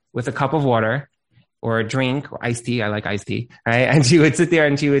there with a cup of water or a drink, or iced tea. I like iced tea, right? And she would sit there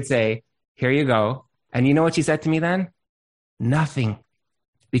and she would say, here you go. And you know what she said to me then? Nothing.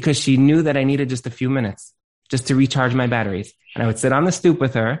 Because she knew that I needed just a few minutes just to recharge my batteries. And I would sit on the stoop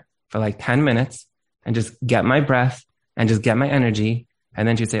with her for like 10 minutes and just get my breath and just get my energy. And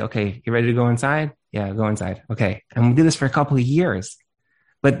then she'd say, okay, you ready to go inside? Yeah, go inside. Okay. And we did this for a couple of years.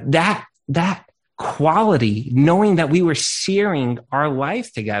 But that quality, knowing that we were sharing our lives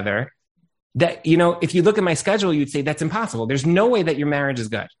together, that, if you look at my schedule, you'd say that's impossible. There's no way that your marriage is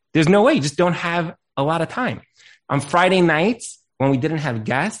good. There's no way. You just don't have a lot of time. On Friday nights, when we didn't have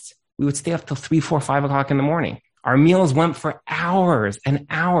guests, we would stay up till 3, 4, 5 o'clock in the morning. Our meals went for hours and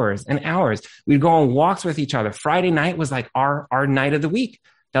hours and hours. We'd go on walks with each other. Friday night was like our night of the week.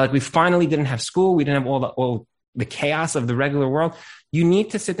 That like we finally didn't have school. We didn't have all the chaos of the regular world. You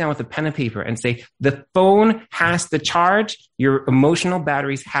need to sit down with a pen and paper and say, the phone has to charge. Your emotional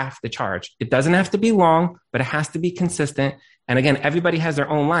batteries have to charge. It doesn't have to be long, but it has to be consistent. And again, everybody has their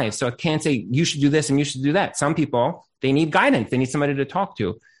own life. So I can't say you should do this and you should do that. Some people, they need guidance. They need somebody to talk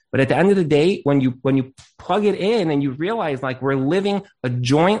to. But at the end of the day, when you plug it in and you realize like we're living a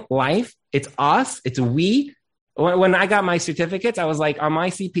joint life, it's us, it's we. When I got my certificates, I was like, on my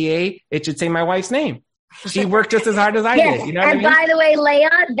CPA, it should say my wife's name. She worked just as hard as I did. You know what I mean? By the way, Leah,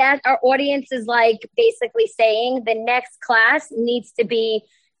 that our audience is like basically saying the next class needs to be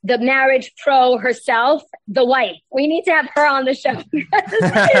the marriage pro herself, the wife. We need to have her on the show. She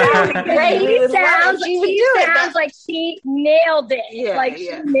sounds like she nailed it. She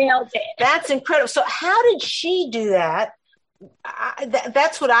nailed it. That's incredible. So how did she do that?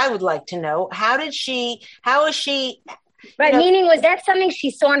 That's what I would like to know. How is she? Right. Meaning, was that something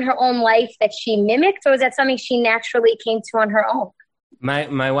she saw in her own life that she mimicked, or was that something she naturally came to on her own?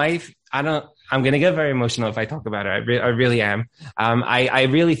 My wife, I'm going to get very emotional if I talk about her. I really am. I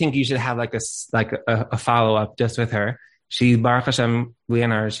really think you should have like a follow-up just with her. She's Baruch Hashem,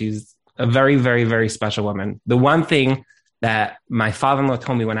 Leonard. She's a very, very, very special woman. The one thing that my father-in-law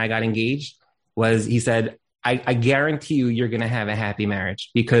told me when I got engaged was, he said, I guarantee you're going to have a happy marriage,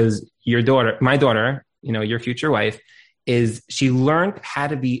 because my daughter, your future wife, she learned how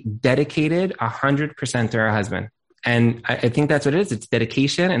to be dedicated 100% to her husband. And I think that's what it is. It's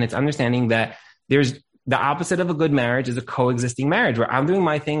dedication, and it's understanding that there's the opposite of a good marriage is a coexisting marriage where I'm doing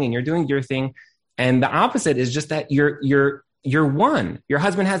my thing and you're doing your thing. And the opposite is just that you're one. Your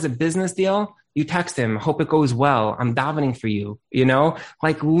husband has a business deal. You text him, hope it goes well. I'm davening for you,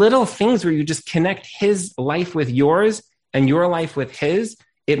 like little things where you just connect his life with yours and your life with his.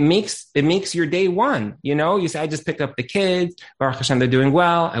 It makes your day one. You say, I just picked up the kids. Baruch Hashem, they're doing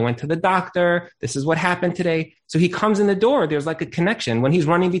well. I went to the doctor. This is what happened today. So he comes in the door. There's like a connection. When he's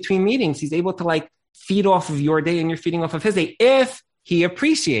running between meetings, he's able to like feed off of your day and you're feeding off of his day if he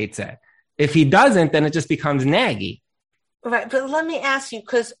appreciates it. If he doesn't, then it just becomes naggy. Right. But let me ask you,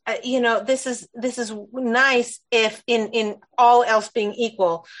 because, this is nice if in all else being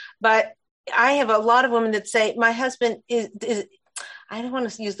equal. But I have a lot of women that say, my husband is I don't want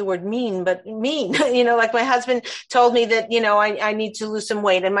to use the word mean, but mean, like my husband told me that, I need to lose some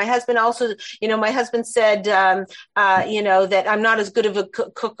weight. And my husband also, my husband said, that I'm not as good of a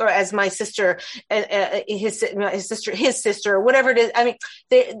cooker as my sister, his sister, or whatever it is. I mean,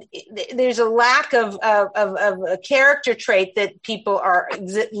 there's a lack of a character trait that people are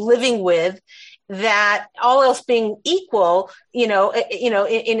living with, that all else being equal, in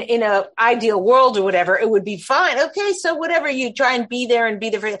a ideal world or whatever, it would be fine. Okay. So whatever, you try and be there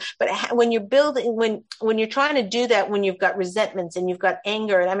for, but when you're building, when you're trying to do that, when you've got resentments and you've got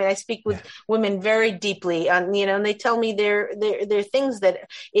anger, and I mean, I speak with women very deeply on, and they tell me there are things that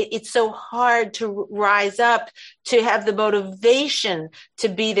it's so hard to rise up to have the motivation to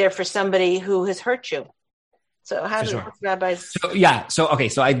be there for somebody who has hurt you. So how do rabbis?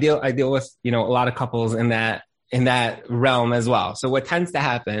 So I deal with, a lot of couples in that realm as well. So what tends to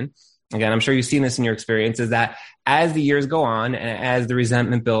happen, again, I'm sure you've seen this in your experience, is that as the years go on and as the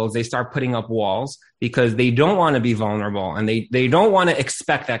resentment builds, they start putting up walls because they don't want to be vulnerable and they don't want to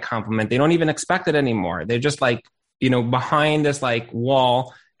expect that compliment. They don't even expect it anymore. They're just like, behind this like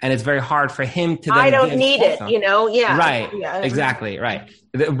wall. And it's very hard for him to. I don't need it, Yeah. Right. Yeah. Exactly. Right.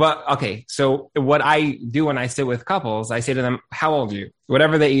 But okay. So what I do when I sit with couples, I say to them, how old are you?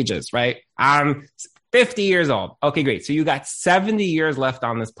 Whatever the age is, right? I'm 50 years old. Okay, great. So you got 70 years left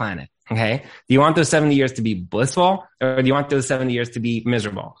on this planet. Okay. Do you want those 70 years to be blissful, or do you want those 70 years to be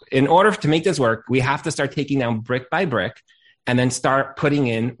miserable? In order to make this work, we have to start taking down brick by brick and then start putting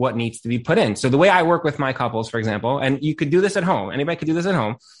in what needs to be put in. So the way I work with my couples, for example, and you could do this at home, anybody could do this at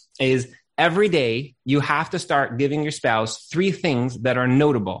home, is every day you have to start giving your spouse 3 things that are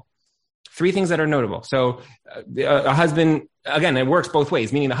notable. 3 things that are notable. So a husband, again, it works both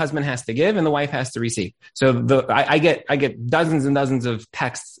ways, meaning the husband has to give and the wife has to receive. So I get dozens and dozens of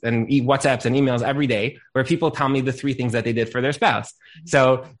texts and WhatsApps and emails every day where people tell me the 3 things that they did for their spouse.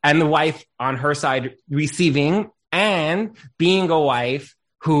 So, and the wife on her side receiving and being a wife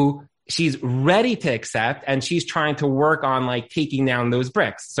who she's ready to accept, and she's trying to work on like taking down those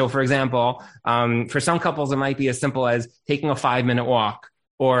bricks. So for example, for some couples, it might be as simple as taking a 5-minute walk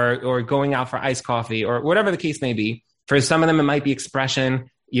or going out for iced coffee or whatever the case may be. For some of them, it might be expression.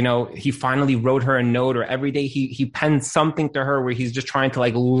 He finally wrote her a note, or every day he pens something to her where he's just trying to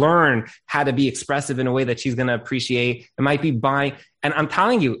like learn how to be expressive in a way that she's going to appreciate. It might be buying. And I'm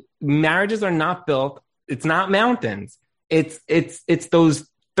telling you, marriages are not built. It's not mountains. It's those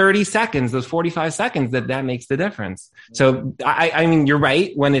 30 seconds, those 45 seconds that makes the difference. So I mean, you're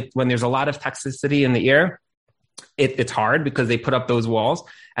right. When there's a lot of toxicity in the air, it's hard because they put up those walls,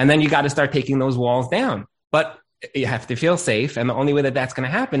 and then you got to start taking those walls down. But you have to feel safe. And the only way that that's going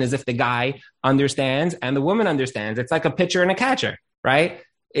to happen is if the guy understands and the woman understands. It's like a pitcher and a catcher, right?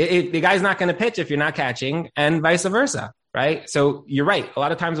 The guy's not going to pitch if you're not catching, and vice versa, right? So you're right. A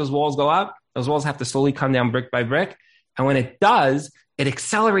lot of times those walls go up. Those walls have to slowly come down brick by brick. And when it does, it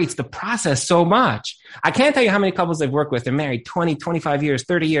accelerates the process so much. I can't tell you how many couples I've worked with. They're married 20, 25 years,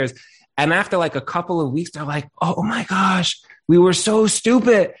 30 years. And after like a couple of weeks, they're like, oh my gosh, we were so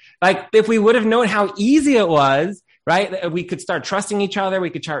stupid. Like if we would have known how easy it was, right? We could start trusting each other. We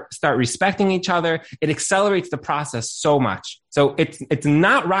could start respecting each other. It accelerates the process so much. So it's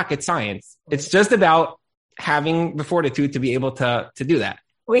not rocket science. It's just about having the fortitude to be able to do that.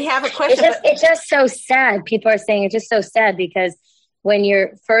 We have a question. It's just so sad. People are saying it's just so sad because when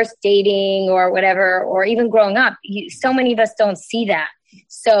you're first dating or whatever, or even growing up. So many of us don't see that.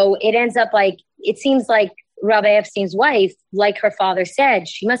 So it ends up like, it seems like Rabbi Epstein's wife, like her father said,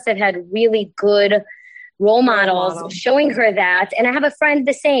 she must have had really good role models showing her that. And I have a friend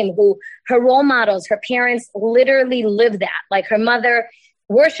the same, who her role models, her parents literally lived that. Like her mother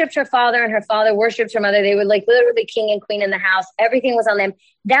worshipped her father and her father worshipped her mother. They were like literally king and queen in the house. Everything was on them.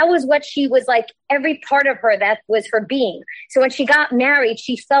 That was what she was like, every part of her, that was her being. So when she got married,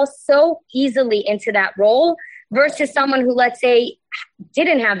 she fell so easily into that role versus someone who, let's say,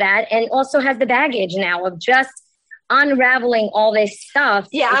 didn't have that and also has the baggage now of just unraveling all this stuff.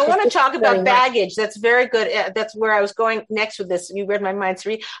 Yeah, I want to talk about baggage. That's very good. That's where I was going next with this. You read my mind,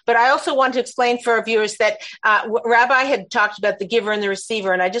 Sri. But I also want to explain for our viewers that Rabbi had talked about the giver and the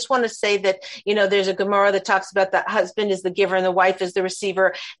receiver. And I just want to say that, there's a Gemara that talks about the husband is the giver and the wife is the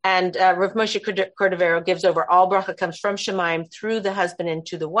receiver. And Rav Moshe Cordovero gives over. All bracha comes from Shemaim through the husband and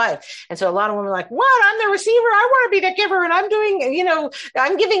to the wife. And so a lot of women are like, what? I'm the receiver. I want to be the giver. And I'm doing,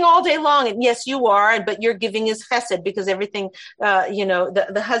 I'm giving all day long. And yes, you are. But your giving is chesed, because everything,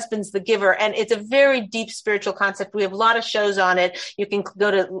 the husband's the giver. And it's a very deep spiritual concept. We have a lot of shows on it. You can go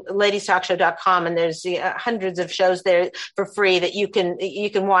to ladiestalkshow.com and there's hundreds of shows there for free that you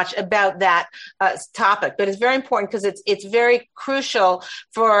can watch about that topic. But it's very important because it's very crucial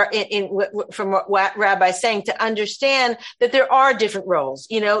from what Rabbi's saying, to understand that there are different roles.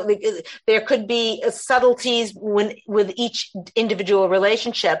 There could be subtleties with each individual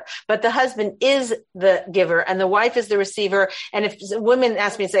relationship, but the husband is the giver and the wife is the receiver. And if women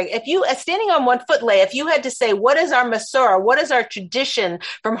ask me, say, if you standing on one foot, Leah, if you had to say, what is our Masorah, what is our tradition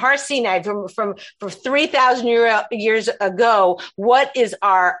from Har Sinai, from 3,000 years ago, what is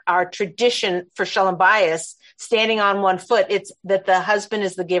our tradition for Shalom Bayis? Standing on one foot, it's that the husband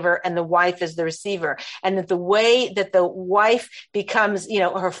is the giver and the wife is the receiver. And that the way that the wife becomes,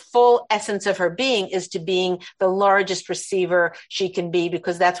 her full essence of her being is to being the largest receiver she can be,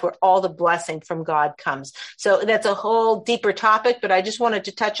 because that's where all the blessing from God comes. So that's a whole deeper topic, but I just wanted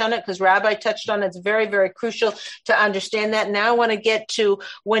to touch on it because Rabbi touched on it. It's very, very crucial to understand that. Now I want to get to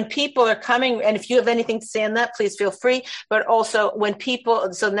when people are coming, and if you have anything to say on that, please feel free. But also when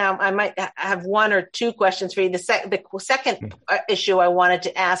people, so now I might have one or two questions for you. The second issue I wanted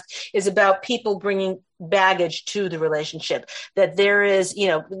to ask is about people bringing baggage to the relationship, that there is,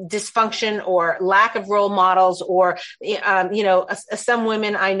 dysfunction or lack of role models, or, some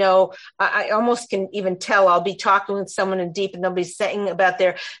women I know, I almost can even tell. I'll be talking with someone in deep and they'll be saying about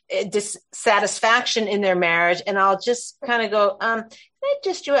their dissatisfaction in their marriage. And I'll just kind of go, can I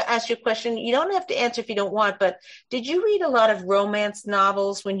just ask you a question? You don't have to answer if you don't want, but did you read a lot of romance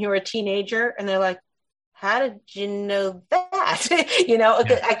novels when you were a teenager? And they're like, how did you know that?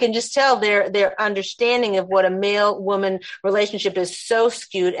 I can just tell their understanding of what a male-woman relationship is so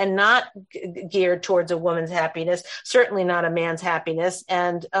skewed and not geared towards a woman's happiness, certainly not a man's happiness.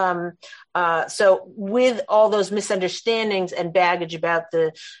 And so with all those misunderstandings and baggage about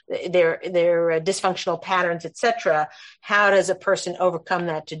their dysfunctional patterns, etc., how does a person overcome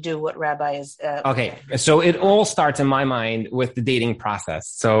that to do what Rabbi is? Okay, so it all starts in my mind with the dating process.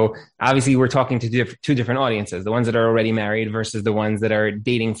 So obviously we're talking to two different audiences, the ones that are already married versus the ones that are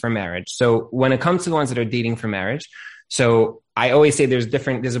dating for marriage. So when it comes to the ones that are dating for marriage, so I always say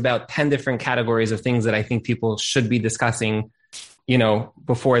there's about 10 different categories of things that I think people should be discussing,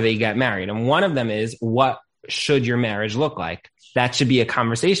 before they get married. And one of them is, what should your marriage look like? That should be a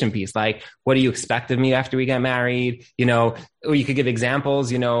conversation piece. Like, what do you expect of me after we get married? Or you could give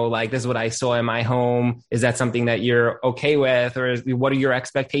examples, like, this is what I saw in my home. Is that something that you're okay with? Or what are your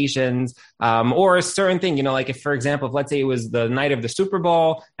expectations? Or a certain thing, like if, for example, if let's say it was the night of the Super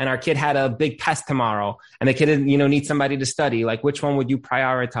Bowl and our kid had a big test tomorrow and the kid, needs somebody to study, like which one would you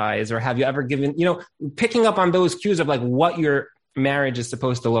prioritize? Or have you ever given, picking up on those cues of like what your marriage is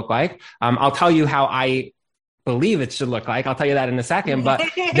supposed to look like. I'll tell you how I believe it should look like. I'll tell you that in a second. But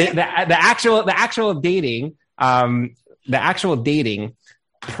the actual dating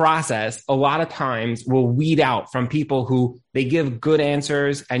process, a lot of times will weed out from people who they give good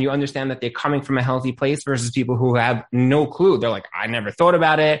answers and you understand that they're coming from a healthy place versus people who have no clue. They're like, I never thought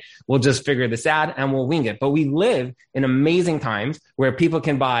about it. We'll just figure this out and we'll wing it. But we live in amazing times where people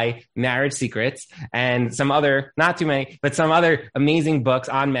can buy Marriage Secrets and some other, not too many, but some other amazing books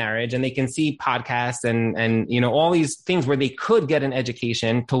on marriage. And they can see podcasts and all these things where they could get an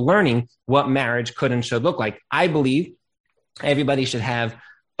education to learning what marriage could and should look like. I believe everybody should have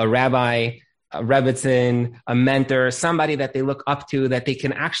a rabbi a Rebbitzin, a mentor, somebody that they look up to, that they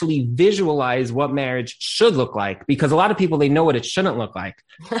can actually visualize what marriage should look like. Because a lot of people, they know what it shouldn't look like.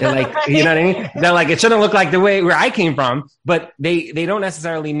 They're like, you know what I mean? They're like, it shouldn't look like the way where I came from, but they don't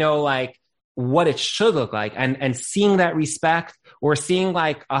necessarily know like what it should look like. And seeing that respect, or seeing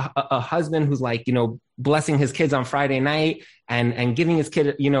like a husband who's like, you know, blessing his kids on Friday night and giving his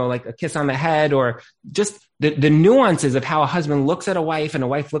kid, you know, like a kiss on the head, or just the nuances of how a husband looks at a wife and a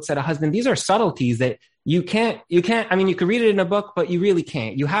wife looks at a husband. These are subtleties that you can't, I mean, you could read it in a book, but you really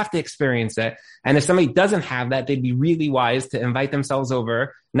can't. You have to experience it. And if somebody doesn't have that, they'd be really wise to invite themselves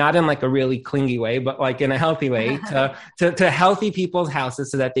over, not in like a really clingy way, but like in a healthy way to healthy people's houses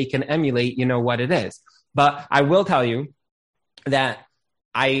so that they can emulate, you know, what it is. But I will tell you that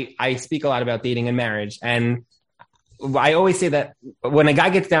I speak a lot about dating and marriage. And I always say that when a guy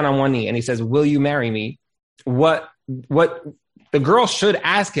gets down on one knee and he says, will you marry me? What the girl should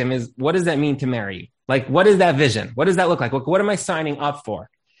ask him is, what does that mean to marry you? Like, what is that vision? What does that look like? What am I signing up for?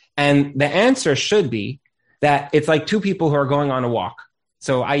 And the answer should be that it's like two people who are going on a walk.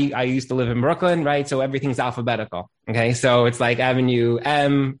 So I used to live in Brooklyn, right? So everything's alphabetical. Okay. So it's like Avenue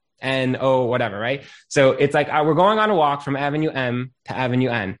M, N, O, whatever, right? So it's like we're going on a walk from Avenue M to Avenue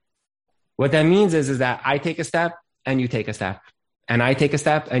N. What that means is that I take a step and you take a step, and I take a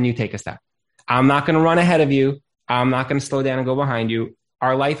step and you take a step. I'm not going to run ahead of you. I'm not going to slow down and go behind you.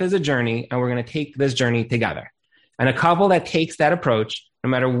 Our life is a journey, and we're going to take this journey together. And a couple that takes that approach,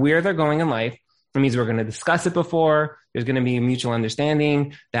 no matter where they're going in life, it means we're going to discuss it before. There's going to be a mutual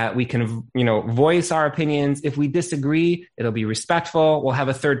understanding that we can, you know, voice our opinions. If we disagree, it'll be respectful. We'll have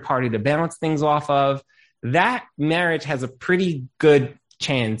a third party to bounce things off of. That marriage has a pretty good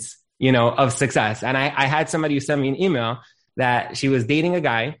chance, you know, of success. And I had somebody who sent me an email that she was dating a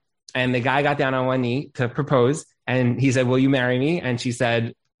guy, and the guy got down on one knee to propose. And he said, will you marry me? And she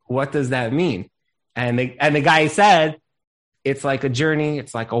said, what does that mean? And the guy said, it's like a journey.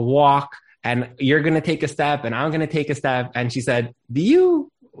 It's like a walk. And you're going to take a step and I'm going to take a step. And she said, do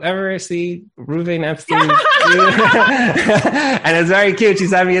you ever see Reuven Epstein? And it's very cute. She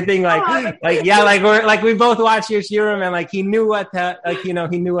sent me a thing like we both watched your Shiurim, and like he knew what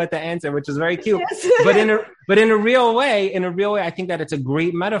to answer, which was very cute. Yes. But in a real way, I think that it's a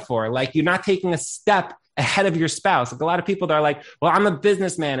great metaphor. Like, you're not taking a step ahead of your spouse. Like, a lot of people that are like, well, I'm a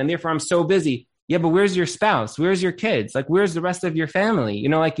businessman and therefore I'm so busy. Yeah, but where's your spouse? Where's your kids? Like, where's the rest of your family? You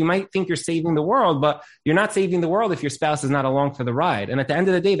know, like, you might think you're saving the world, but you're not saving the world if your spouse is not along for the ride. And at the end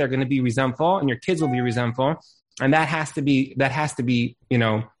of the day, they're going to be resentful, and your kids will be resentful. And that has to be,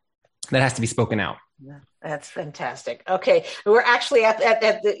 spoken out. That's fantastic. Okay, we're actually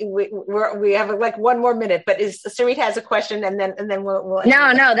we have like one more minute, but Sarit has a question, and then we'll.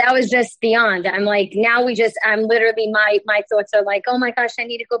 No, that was just beyond. I'm like, I'm literally, my thoughts are like, oh my gosh, I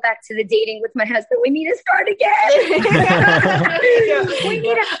need to go back to the dating with my husband. We need to start again. we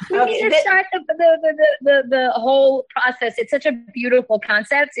need to start the whole process. It's such a beautiful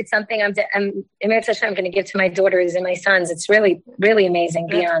concept. It's something I'm going to give to my daughters and my sons. It's really, really amazing.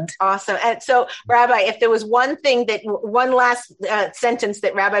 Beyond awesome. And so, Rabbi, if there was one last sentence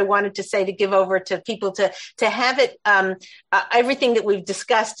that Rabbi wanted to say to give over to people to have it, everything that we've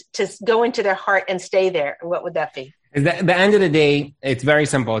discussed to go into their heart and stay there, what would that be? At the end of the day, it's very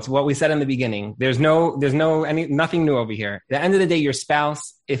simple. It's what we said in the beginning. There's nothing new over here. At the end of the day, your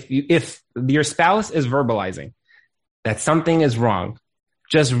spouse, if your spouse is verbalizing that something is wrong,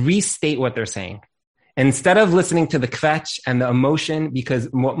 just restate what they're saying. Instead of listening to the kvetch and the emotion, because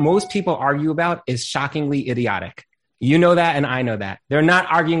what most people argue about is shockingly idiotic. You know that, and I know that. They're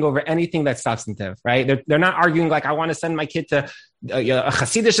not arguing over anything that's substantive, right? They're not arguing like, I want to send my kid to a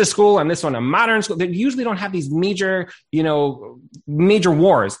Hasidic school and this one a modern school. They usually don't have these major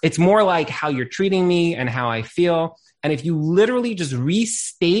wars. It's more like how you're treating me and how I feel. And if you literally just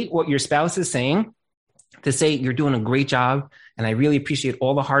restate what your spouse is saying, to say, you're doing a great job, and I really appreciate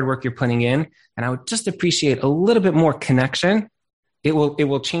all the hard work you're putting in, and I would just appreciate a little bit more connection, it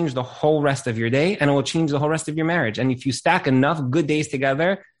will change the whole rest of your day, and it will change the whole rest of your marriage. And if you stack enough good days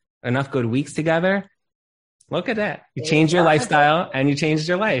together, enough good weeks together, look at that. You change your lifestyle and you changed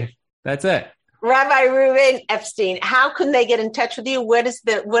your life. That's it. Rabbi Reuven Epstein, how can they get in touch with you? What is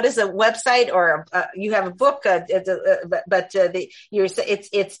a website, or you have a book, but it's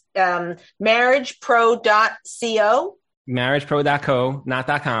marriagepro.co. MarriagePro.co, not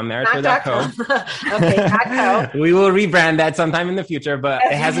 .com, MarriagePro.co. Okay, .co. We will rebrand that sometime in the future, but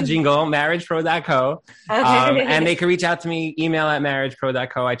it has a jingle, MarriagePro.co. And they can reach out to me, email at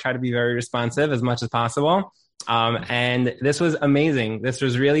MarriagePro.co. I try to be very responsive as much as possible. And this was amazing. This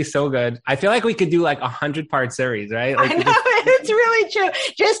was really so good. I feel like we could do like 100-part series, right? Like, I know, it's really true.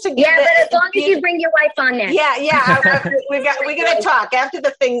 Just to but as long as you bring your wife on next. Yeah. We're going to talk after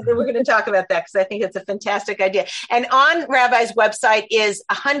the thing. We're going to talk about that because I think it's a fantastic idea. And on Rabbi's website is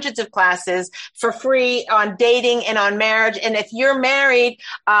hundreds of classes for free on dating and on marriage. And if you're married,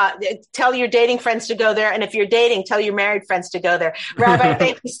 tell your dating friends to go there. And if you're dating, tell your married friends to go there. Rabbi,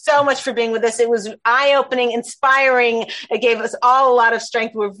 thank you so much for being with us. It was eye-opening, inspiring. It gave us all a lot of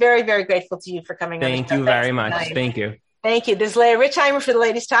strength. We're very, very grateful to you for coming on. Thank you very much. Thank you. Thank you. This is Leah Richheimer for the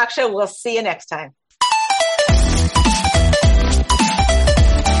Ladies Talk Show. We'll see you next time.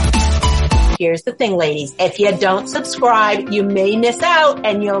 Here's the thing, ladies. If you don't subscribe, you may miss out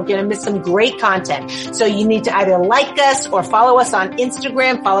and you're going to miss some great content. So you need to either like us or follow us on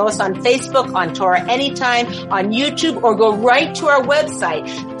Instagram, follow us on Facebook, on Torah Anytime, on YouTube, or go right to our website,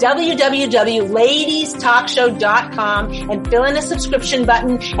 www.ladiestalkshow.com, and fill in a subscription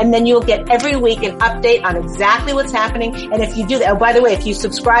button. And then you'll get every week an update on exactly what's happening. And if you do that, oh, by the way, if you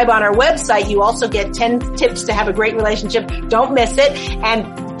subscribe on our website, you also get 10 tips to have a great relationship. Don't miss it.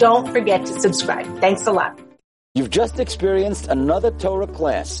 And don't forget to subscribe. Thanks a lot. You've just experienced another Torah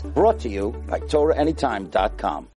class brought to you by TorahAnytime.com.